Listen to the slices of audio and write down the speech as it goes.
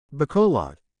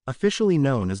Bacolod, officially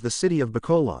known as the city of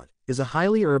Bacolod, is a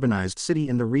highly urbanized city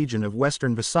in the region of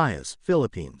Western Visayas,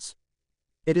 Philippines.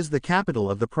 It is the capital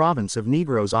of the province of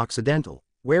Negros Occidental,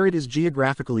 where it is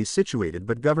geographically situated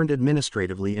but governed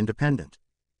administratively independent.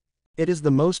 It is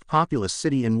the most populous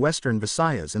city in Western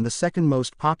Visayas and the second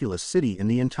most populous city in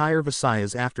the entire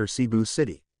Visayas after Cebu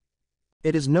City.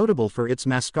 It is notable for its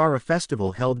Mascara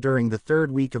festival held during the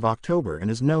third week of October and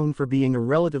is known for being a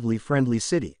relatively friendly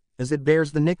city, as it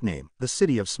bears the nickname, the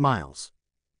City of Smiles.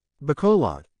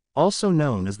 Bacolod, also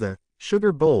known as the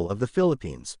Sugar Bowl of the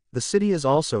Philippines, the city is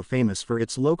also famous for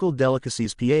its local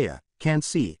delicacies paella,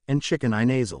 cansi, and chicken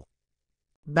inasal.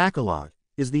 Bacolod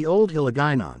is the Old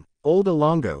Hiligaynon, Old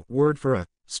Ilonggo word for a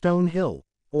stone hill,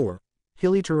 or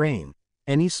hilly terrain,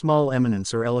 any small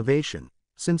eminence or elevation,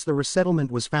 since the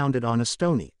resettlement was founded on a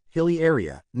stony, hilly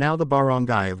area, now the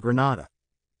barangay of Granada.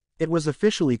 It was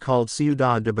officially called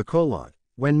Ciudad de Bacolod,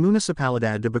 when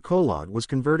Municipalidad de Bacolod was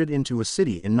converted into a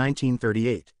city in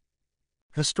 1938.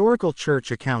 Historical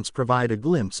church accounts provide a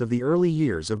glimpse of the early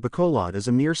years of Bacolod as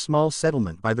a mere small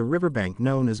settlement by the riverbank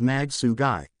known as Mag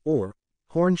Sugay, or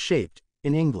horn-shaped,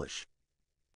 in English.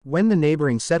 When the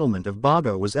neighboring settlement of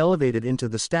Bago was elevated into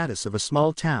the status of a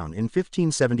small town in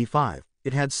 1575,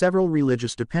 it had several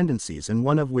religious dependencies and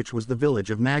one of which was the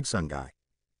village of Magsungay.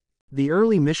 The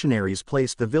early missionaries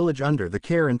placed the village under the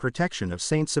care and protection of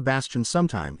Saint Sebastian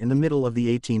sometime in the middle of the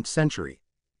 18th century.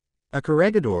 A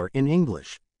corregidor, in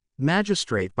English,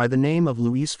 magistrate by the name of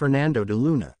Luis Fernando de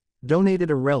Luna,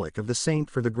 donated a relic of the saint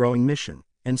for the growing mission,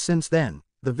 and since then,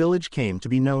 the village came to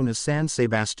be known as San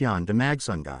Sebastian de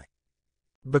Magsungay.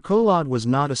 Bacolod was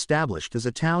not established as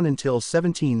a town until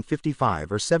 1755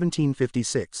 or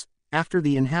 1756, after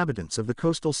the inhabitants of the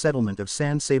coastal settlement of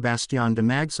San Sebastian de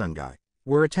Magsungay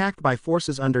were attacked by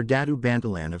forces under Datu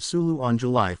Bantalan of Sulu on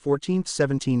July 14,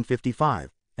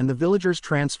 1755, and the villagers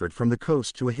transferred from the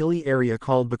coast to a hilly area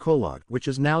called Bacolod, which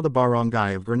is now the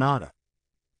barangay of Granada.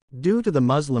 Due to the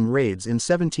Muslim raids in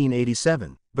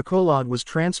 1787, Bacolod was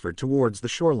transferred towards the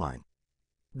shoreline.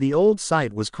 The old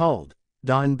site was called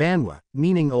Daan Banwa,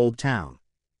 meaning Old Town.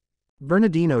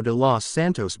 Bernardino de los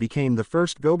Santos became the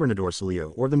first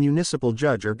gobernadorcillo or the municipal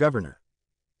judge or governor.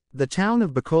 The town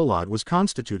of Bacolod was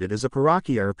constituted as a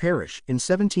parroquia or parish in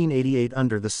 1788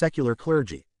 under the secular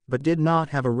clergy, but did not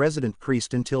have a resident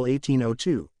priest until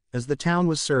 1802, as the town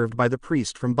was served by the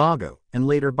priest from Bago, and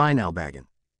later Binalbagan.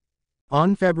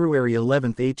 On February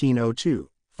 11, 1802,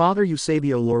 Father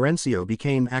Eusebio Laurencio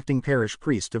became acting parish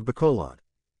priest of Bacolod.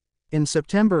 In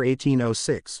September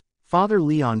 1806, Father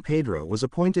Leon Pedro was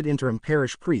appointed interim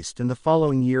parish priest and the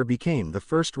following year became the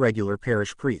first regular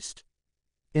parish priest.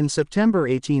 In September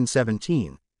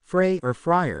 1817, Fray or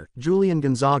Friar Julian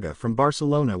Gonzaga from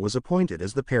Barcelona was appointed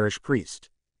as the parish priest.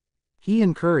 He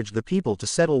encouraged the people to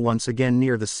settle once again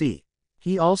near the sea.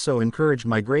 He also encouraged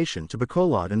migration to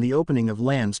Bacolod and the opening of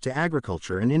lands to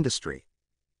agriculture and industry.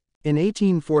 In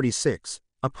 1846,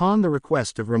 upon the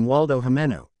request of Romualdo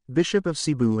Jimeno, Bishop of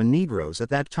Cebu and Negros at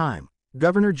that time,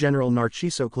 Governor-General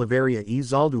Narciso Claveria y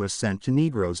Zaldúa sent to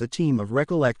Negros a team of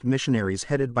Recollect missionaries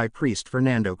headed by priest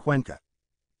Fernando Cuenca.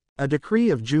 A decree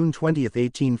of June 20,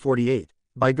 1848,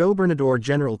 by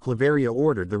Gobernador-General Claveria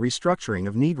ordered the restructuring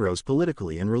of Negros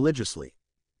politically and religiously.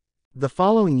 The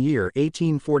following year,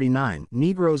 1849,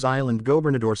 Negros Island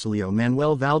Gobernadorcillo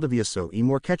Manuel Valdivieso y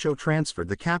Morquecho transferred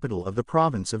the capital of the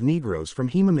province of Negros from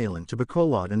Himamaylan to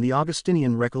Bacolod, and the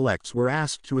Augustinian Recollects were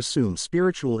asked to assume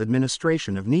spiritual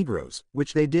administration of Negros,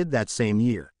 which they did that same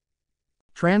year.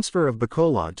 Transfer of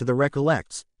Bacolod to the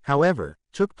Recollects, however,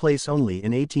 took place only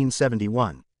in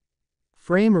 1871.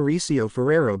 Fray Mauricio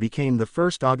Ferrero became the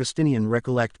first Augustinian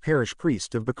Recollect parish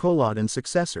priest of Bacolod and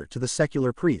successor to the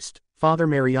secular priest, Father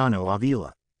Mariano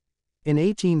Avila. In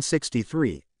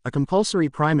 1863, a compulsory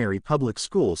primary public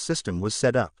school system was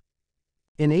set up.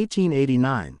 In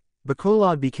 1889,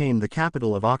 Bacolod became the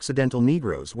capital of Occidental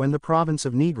Negros when the province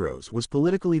of Negros was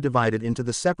politically divided into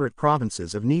the separate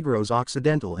provinces of Negros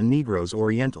Occidental and Negros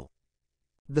Oriental.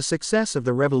 The success of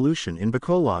the revolution in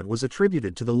Bacolod was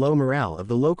attributed to the low morale of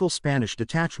the local Spanish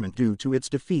detachment due to its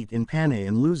defeat in Panay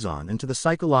and Luzon and to the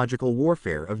psychological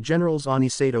warfare of Generals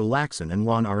Aniceto Lacson and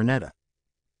Juan Araneta.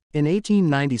 In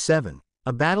 1897,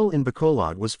 a battle in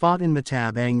Bacolod was fought in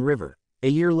Matabang River. A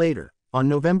year later, on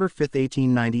November 5,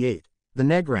 1898, the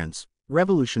Negrans,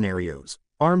 revolutionarios,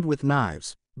 armed with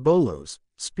knives, bolos,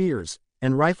 spears,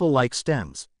 and rifle-like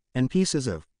stems, and pieces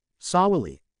of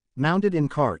sawali, mounted in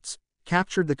carts,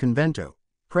 captured the convento,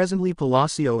 presently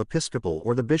Palacio Episcopal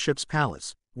or the Bishop's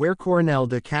Palace, where Coronel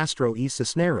de Castro y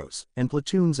Cisneros, and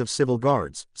platoons of civil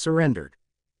guards, surrendered.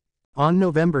 On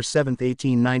November 7,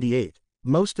 1898,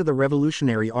 most of the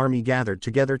Revolutionary Army gathered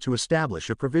together to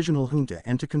establish a provisional junta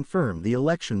and to confirm the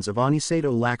elections of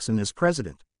Aniceto Lacson as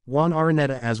president, Juan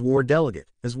Araneta as war delegate,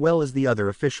 as well as the other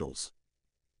officials.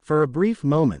 For a brief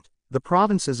moment, the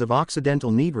provinces of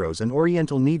Occidental Negros and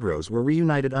Oriental Negros were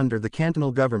reunited under the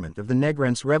cantonal government of the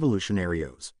Negrense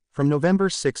Revolucionarios, from November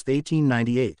 6,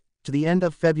 1898, to the end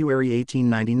of February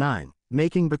 1899,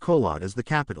 making Bacolod as the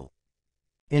capital.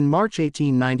 In March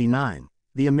 1899,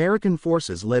 the American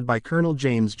forces led by Colonel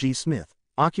James G. Smith,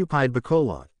 occupied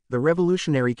Bacolod, the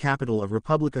revolutionary capital of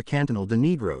República Cantonal de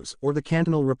Negros or the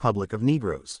Cantonal Republic of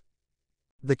Negros.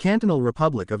 The Cantonal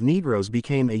Republic of Negros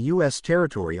became a U.S.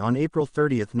 territory on April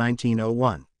 30,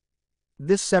 1901.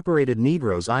 This separated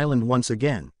Negros Island once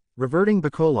again, reverting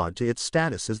Bacolod to its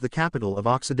status as the capital of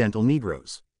Occidental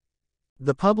Negros.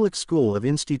 The public school of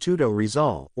Instituto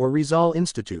Rizal, or Rizal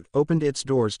Institute, opened its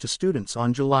doors to students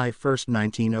on July 1,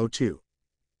 1902.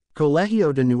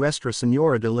 Colegio de Nuestra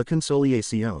Señora de la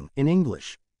Consolación, in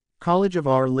English, College of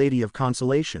Our Lady of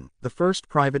Consolation, the first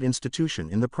private institution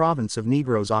in the province of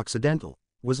Negros Occidental,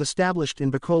 was established in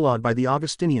Bacolod by the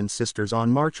Augustinian sisters on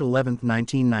March 11,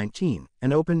 1919,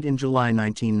 and opened in July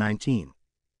 1919.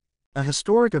 A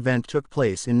historic event took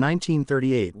place in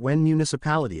 1938 when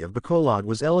municipality of Bacolod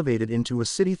was elevated into a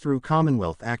city through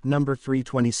Commonwealth Act No.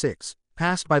 326,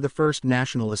 passed by the First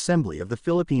National Assembly of the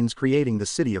Philippines creating the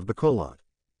city of Bacolod.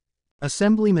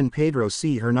 Assemblyman Pedro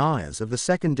C. Hernández of the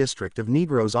 2nd District of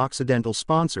Negros Occidental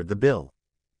sponsored the bill.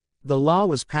 The law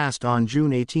was passed on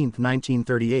June 18,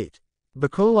 1938.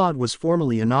 Bacolod was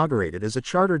formally inaugurated as a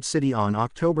chartered city on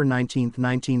October 19,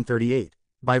 1938,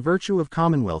 by virtue of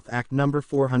Commonwealth Act No.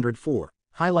 404,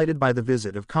 highlighted by the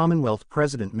visit of Commonwealth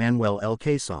President Manuel L.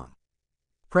 Quezon.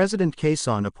 President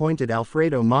Quezon appointed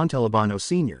Alfredo Montalbano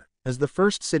Sr. as the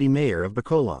first city mayor of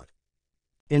Bacolod.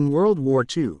 In World War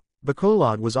II,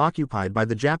 Bacolod was occupied by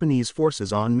the Japanese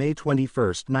forces on May 21,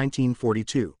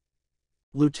 1942.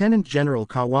 Lieutenant General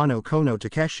Kawano Kono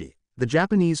Takeshi, the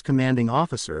Japanese commanding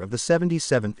officer of the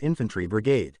 77th Infantry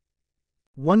Brigade,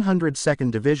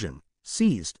 102nd Division,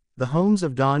 seized the homes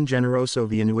of Don Generoso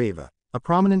Villanueva, a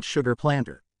prominent sugar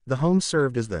planter. The home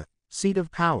served as the seat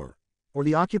of power, or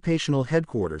the occupational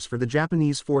headquarters for the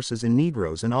Japanese forces in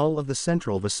Negros and all of the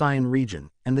central Visayan region,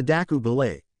 and the Daku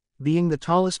Balay, being the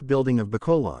tallest building of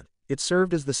Bacolod. It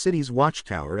served as the city's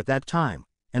watchtower at that time,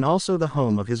 and also the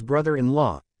home of his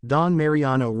brother-in-law, Don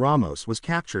Mariano Ramos, was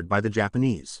captured by the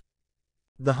Japanese.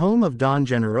 The home of Don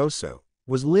Generoso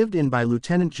was lived in by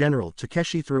Lieutenant General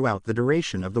Takeshi throughout the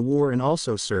duration of the war and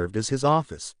also served as his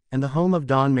office, and the home of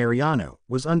Don Mariano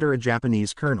was under a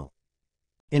Japanese colonel.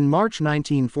 In March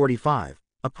 1945,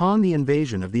 upon the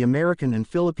invasion of the American and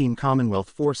Philippine Commonwealth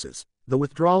forces, the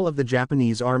withdrawal of the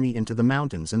Japanese army into the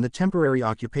mountains and the temporary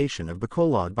occupation of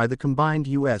Bacolod by the combined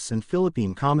U.S. and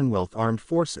Philippine Commonwealth armed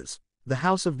forces, the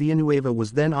house of Villanueva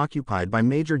was then occupied by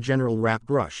Major General Rap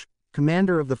Brush,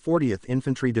 commander of the 40th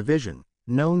Infantry Division,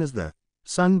 known as the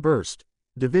Sunburst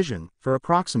Division, for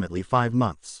approximately 5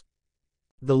 months.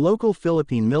 The local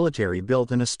Philippine military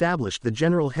built and established the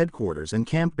general headquarters and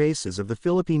camp bases of the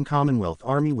Philippine Commonwealth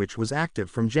Army, which was active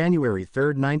from January 3,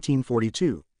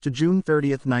 1942, to June 30,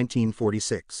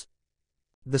 1946.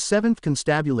 The 7th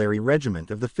Constabulary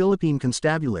Regiment of the Philippine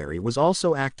Constabulary was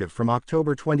also active from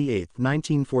October 28,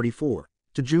 1944,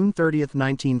 to June 30,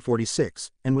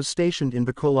 1946, and was stationed in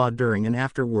Bacolod during and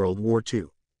after World War II.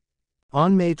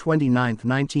 On May 29,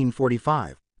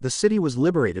 1945, the city was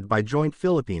liberated by joint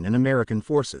Philippine and American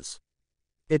forces.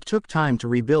 It took time to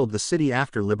rebuild the city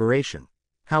after liberation.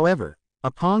 However,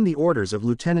 upon the orders of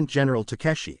Lieutenant General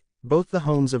Takeshi, both the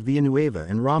homes of Villanueva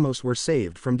and Ramos were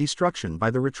saved from destruction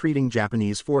by the retreating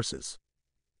Japanese forces.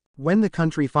 When the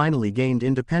country finally gained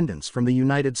independence from the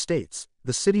United States,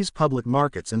 the city's public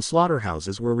markets and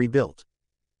slaughterhouses were rebuilt.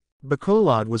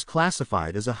 Bacolod was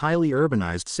classified as a highly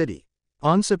urbanized city.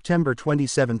 On September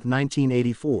 27,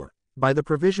 1984, by the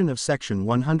provision of Section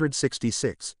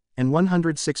 166 and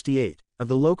 168 of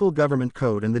the Local Government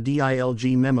Code and the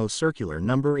DILG Memo Circular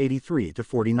No.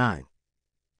 83-49.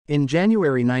 In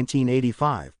January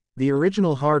 1985, the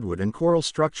original hardwood and coral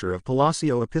structure of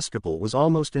Palacio Episcopal was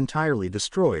almost entirely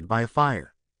destroyed by a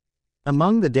fire.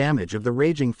 Among the damage of the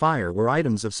raging fire were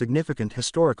items of significant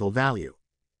historical value.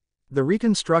 The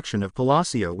reconstruction of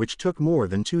Palacio, which took more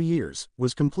than 2 years,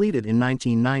 was completed in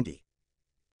 1990.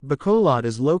 Bacolod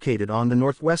is located on the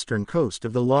northwestern coast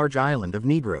of the large island of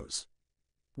Negros.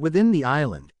 Within the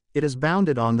island, it is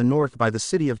bounded on the north by the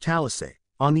city of Talisay,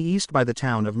 on the east by the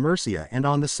town of Murcia, and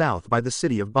on the south by the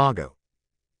city of Bago.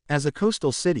 As a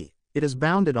coastal city, it is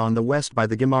bounded on the west by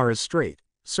the Guimaras Strait,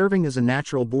 serving as a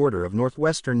natural border of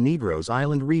northwestern Negros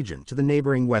Island region to the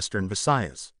neighboring western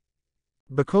Visayas.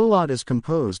 Bacolod is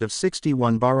composed of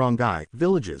 61 barangay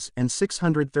villages and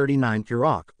 639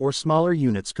 purok or smaller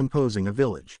units composing a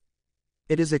village.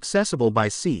 It is accessible by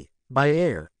sea, by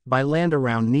air, by land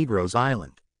around Negros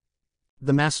Island.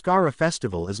 The Mascara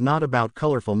Festival is not about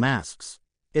colorful masks.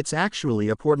 It's actually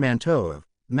a portmanteau of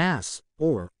mas,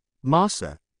 or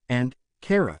masa, and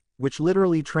cara, which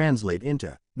literally translate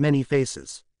into many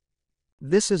faces.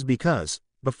 This is because,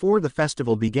 before the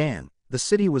festival began, the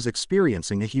city was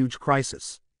experiencing a huge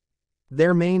crisis.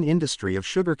 Their main industry of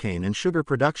sugarcane and sugar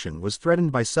production was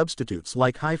threatened by substitutes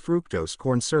like high-fructose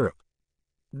corn syrup.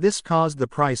 This caused the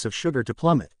price of sugar to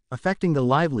plummet, affecting the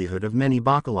livelihood of many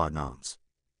Bacolodnons.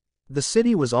 The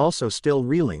city was also still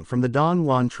reeling from the Don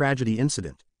Juan tragedy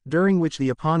incident, during which the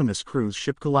eponymous cruise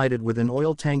ship collided with an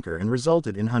oil tanker and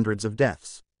resulted in hundreds of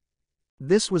deaths.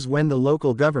 This was when the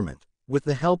local government, with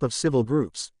the help of civil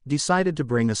groups, decided to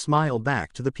bring a smile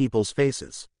back to the people's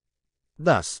faces.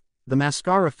 Thus, the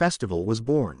Mascara Festival was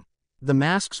born. The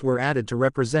masks were added to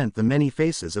represent the many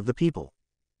faces of the people.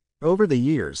 Over the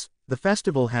years, the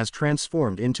festival has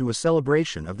transformed into a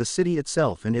celebration of the city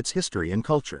itself and its history and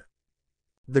culture.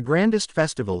 The grandest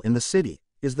festival in the city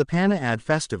is the Panaad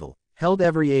Festival, held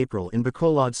every April in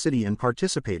Bacolod City and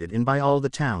participated in by all the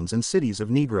towns and cities of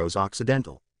Negros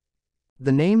Occidental.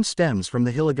 The name stems from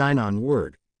the Hiligaynon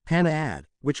word, Panaad,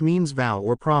 which means vow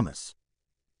or promise.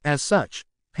 As such,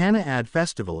 Panaad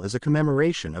Festival is a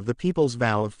commemoration of the people's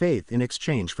vow of faith in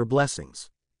exchange for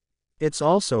blessings. It's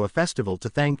also a festival to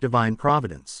thank divine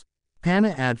providence.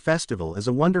 Panaad Festival is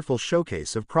a wonderful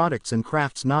showcase of products and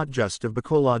crafts not just of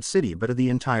Bacolod City but of the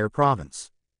entire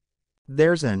province.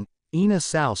 There's an Ina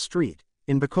Sal Street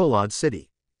in Bacolod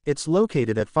City. It's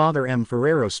located at Father M.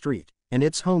 Ferrero Street, and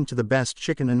it's home to the best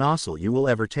chicken inasal you will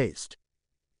ever taste.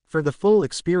 For the full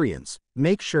experience,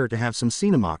 make sure to have some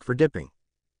cinnamon for dipping.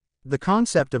 The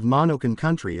concept of Monocan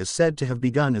Country is said to have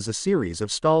begun as a series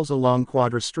of stalls along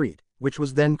Quadra Street, which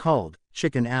was then called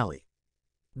Chicken Alley.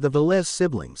 The Velez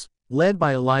siblings, led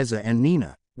by Eliza and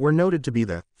Nina, were noted to be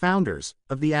the founders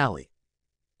of the alley.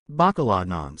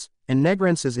 Bacolodnons, and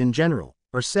Negrenses in general,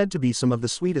 are said to be some of the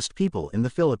sweetest people in the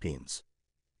Philippines.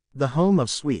 The home of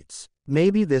sweets.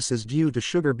 Maybe this is due to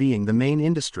sugar being the main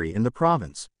industry in the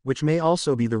province, which may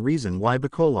also be the reason why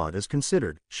Bacolod is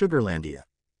considered Sugarlandia.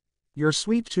 Your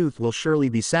sweet tooth will surely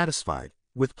be satisfied,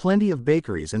 with plenty of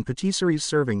bakeries and patisseries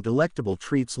serving delectable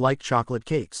treats like chocolate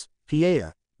cakes,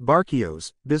 paella,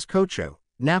 barquios, bizcocho,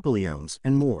 napoleones,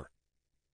 and more.